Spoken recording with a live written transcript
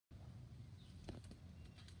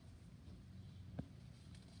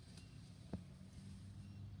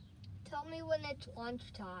Tell me when it's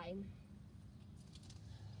lunchtime.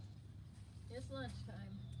 It's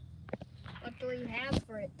lunchtime. What do we have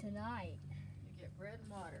for it tonight? You get bread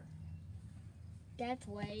and water. That's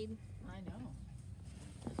lame. I know.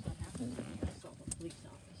 That's what happens when you assault a police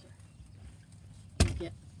officer. You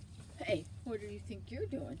get, hey, what do you think you're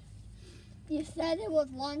doing? You said it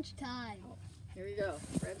was lunchtime. Here you go,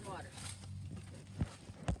 bread and water.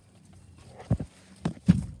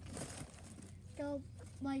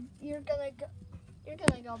 You're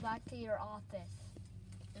gonna go back to your office.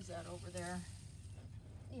 Is that over there?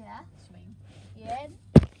 Yeah. Swing. Yeah.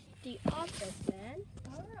 The office, man.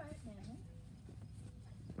 All right, man.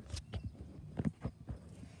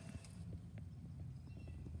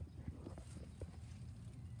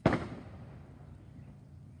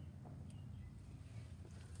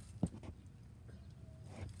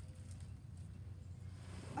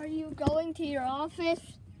 Are you going to your office?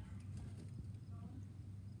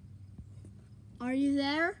 Are you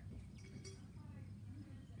there?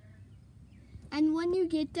 And when you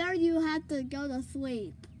get there, you have to go to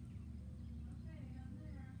sleep.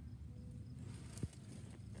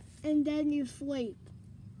 And then you sleep.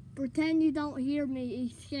 Pretend you don't hear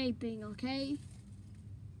me escaping, okay?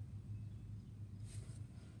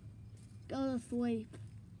 Go to sleep.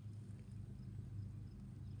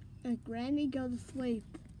 Granny, go to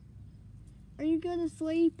sleep. Are you going to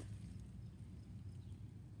sleep?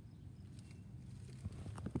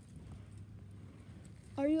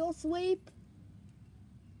 Are you asleep?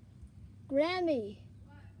 Grammy,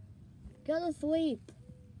 go to sleep.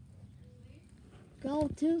 Go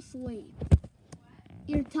to sleep.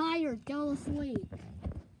 You're tired, go to sleep.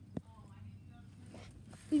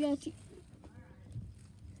 You got you.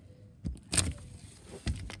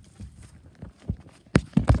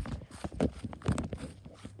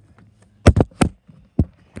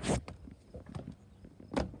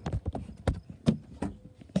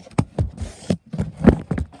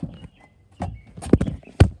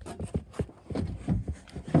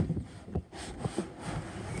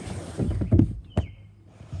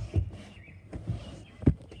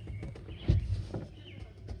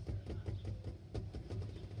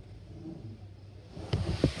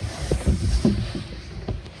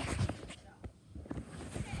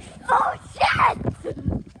 Oh shit!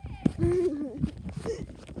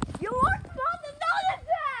 You weren't supposed to notice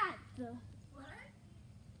that! What?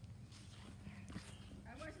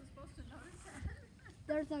 I wasn't supposed to notice that.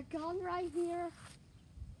 There's a gun right here.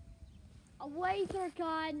 A laser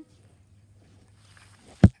gun.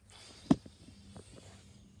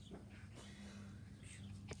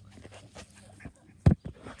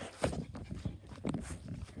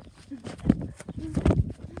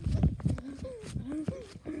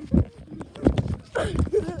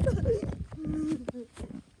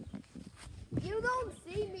 You don't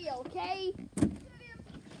see me, okay?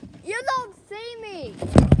 You don't see me.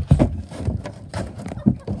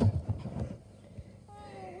 Oh,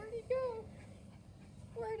 where'd he go?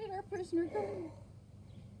 Where did our prisoner go?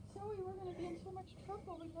 Zoe, we're going to be in so much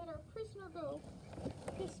trouble. We let our prisoner go.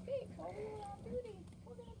 To escape while we were on duty.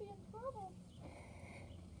 We're going to be in trouble.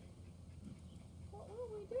 What will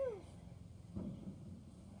we do?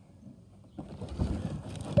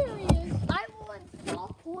 There he is. I will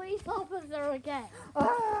insult police officer again.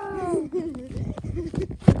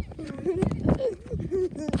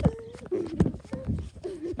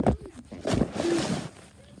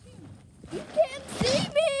 You can't see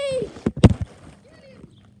me.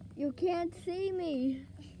 You can't see me.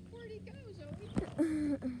 Where'd he go, Zoe?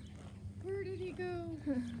 Where did he go?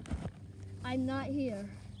 I'm not here.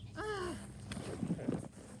 Ah.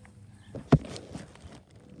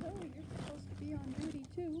 Zoe, you're supposed to be on duty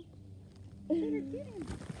too. Better get him.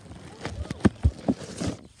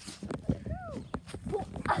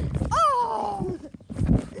 Oh!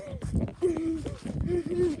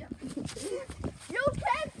 You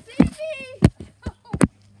can't see me!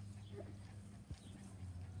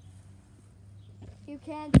 You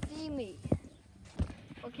can't see me.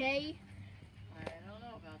 Okay? I don't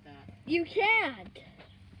know about that. You can't.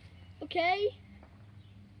 Okay?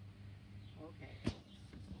 Okay.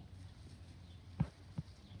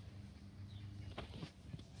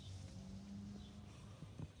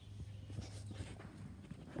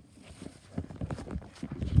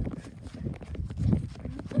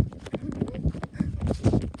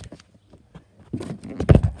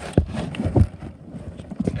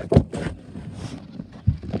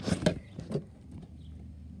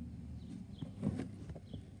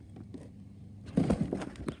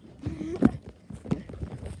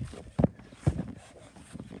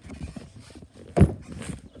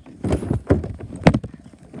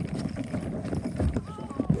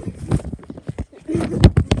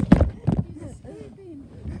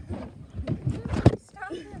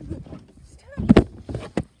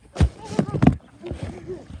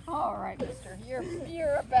 All right, mister.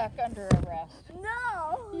 You're back under arrest.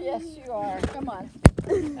 No. Yes, you are. Come on.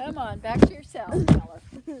 Come on. Back to your cell,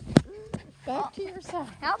 feller. Back to your cell.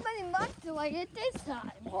 How many months do I get this time?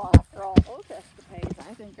 Well, after all those escapades,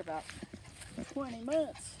 I think about 20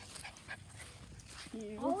 months.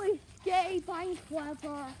 You I'll escape. I'm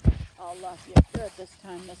clever. I'll love you good this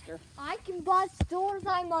time, mister. I can bust doors.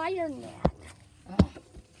 I'm Iron Man.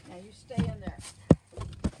 Now you stay in there.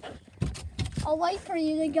 I'll wait for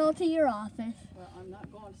you to go to your office. Well, I'm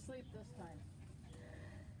not going to sleep this time,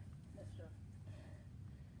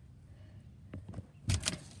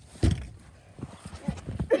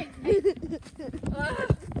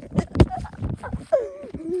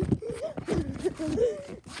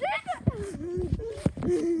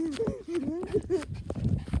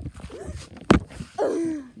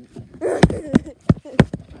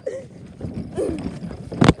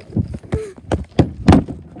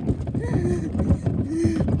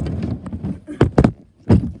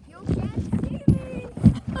 You can't see me.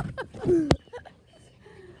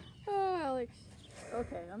 Oh, Alex.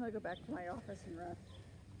 Okay, I'm going to go back to my office and run.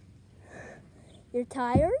 You're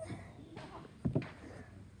tired?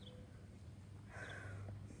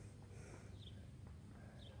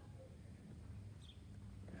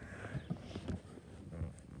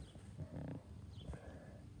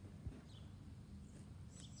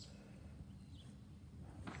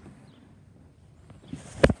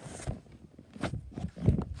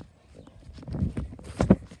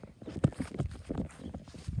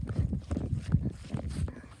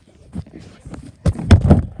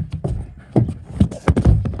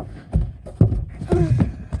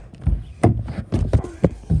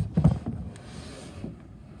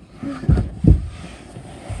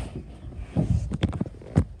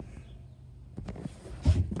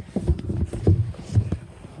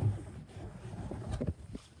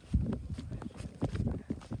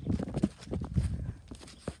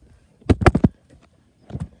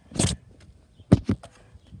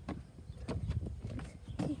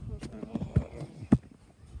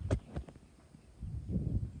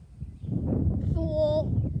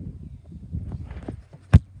 Fool.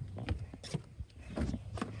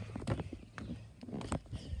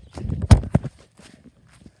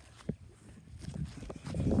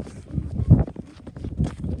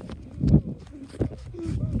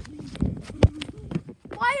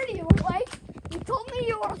 Why are you awake? You told me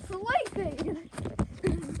you were sleeping.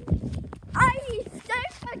 I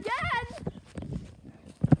escaped again.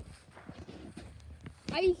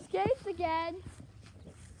 I escaped again.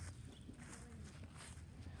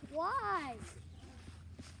 Why?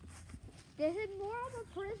 This is more of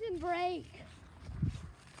a prison break.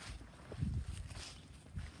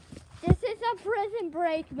 This is a prison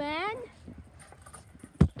break, man.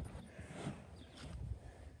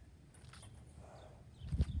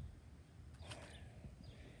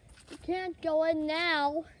 You can't go in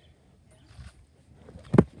now.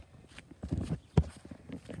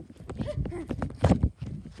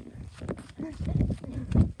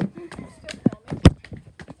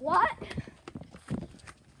 What?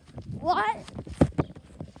 What?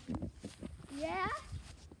 Yeah?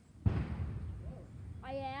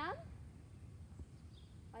 I am?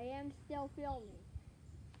 I am still filming.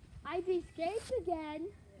 I've escaped again.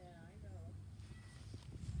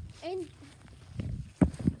 And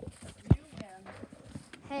You win.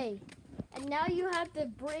 hey, and now you have to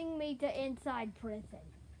bring me to inside prison.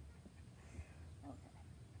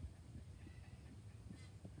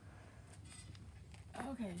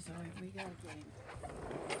 Okay, Zoe, we got a game.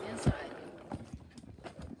 Inside.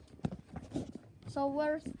 So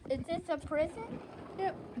is this a prison?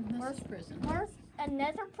 Yep. Where's- This is prison. Where's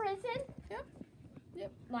another prison? Yep.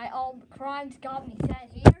 Yep. My old crimes got me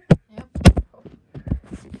sent here. Yep.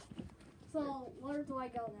 So where do I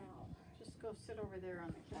go now? Just go sit over there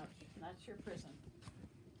on the couch. That's your prison.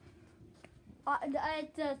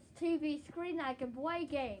 At the TV screen I can play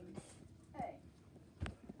games. Hey.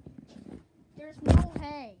 There's no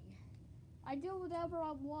hay. I do whatever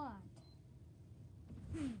I want.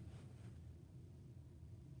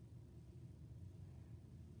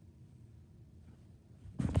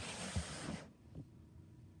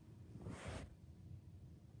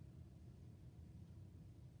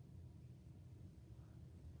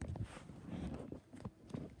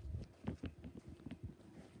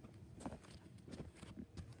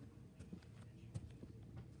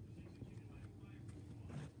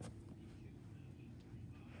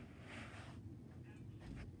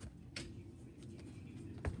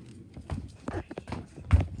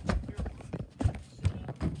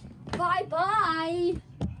 Bye-bye.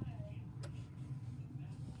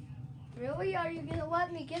 Really? Are you going to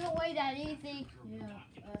let me get away that easy? Yeah.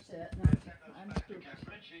 That's it. I'm scooped.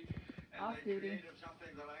 Off duty.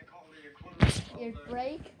 Your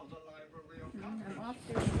break. I'm off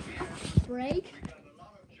duty. Break.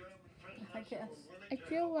 I guess. I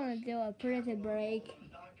still want to do a prison break.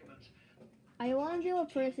 I want to do a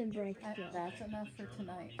prison break. That's enough for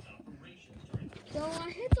tonight. So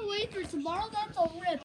I have to wait for tomorrow. That's a rip.